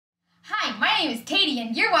name is Katie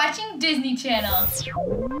and you're watching Disney Channel.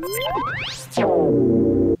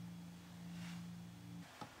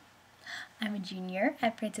 I'm a junior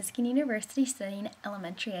at Franciscan University studying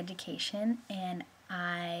elementary education, and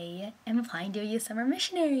I am applying to be a summer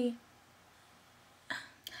missionary.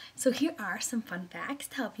 So here are some fun facts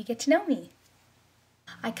to help you get to know me.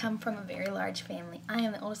 I come from a very large family. I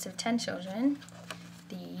am the oldest of 10 children.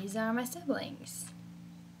 These are my siblings.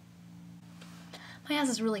 My house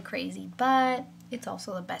is really crazy, but it's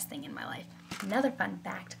also the best thing in my life. Another fun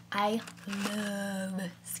fact, I love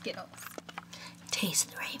Skittles.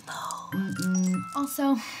 Taste the rainbow.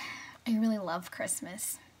 Also, I really love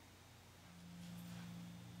Christmas.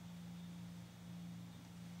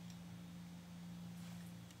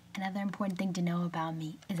 Another important thing to know about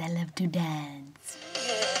me is I love to dance.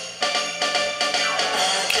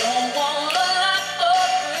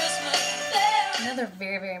 Another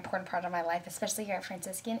very, very important part of my life, especially here at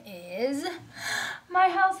Franciscan, is my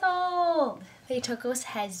household. Theotokos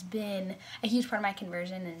has been a huge part of my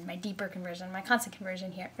conversion and my deeper conversion, my constant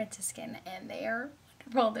conversion here at Franciscan, and they are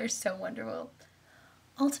wonderful. They're so wonderful.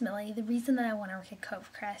 Ultimately, the reason that I want to work at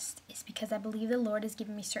Covecrest is because I believe the Lord has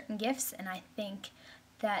given me certain gifts, and I think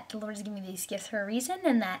that the Lord has given me these gifts for a reason,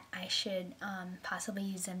 and that I should possibly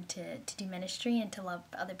use them to do ministry and to love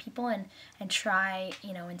other people and try,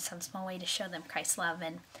 in some small way to show them Christ's love.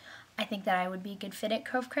 And I think that I would be a good fit at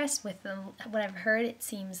Covecrest. With what I've heard, it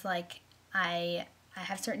seems like I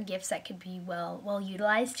have certain gifts that could be well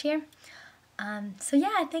utilized here. So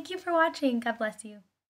yeah, thank you for watching. God bless you.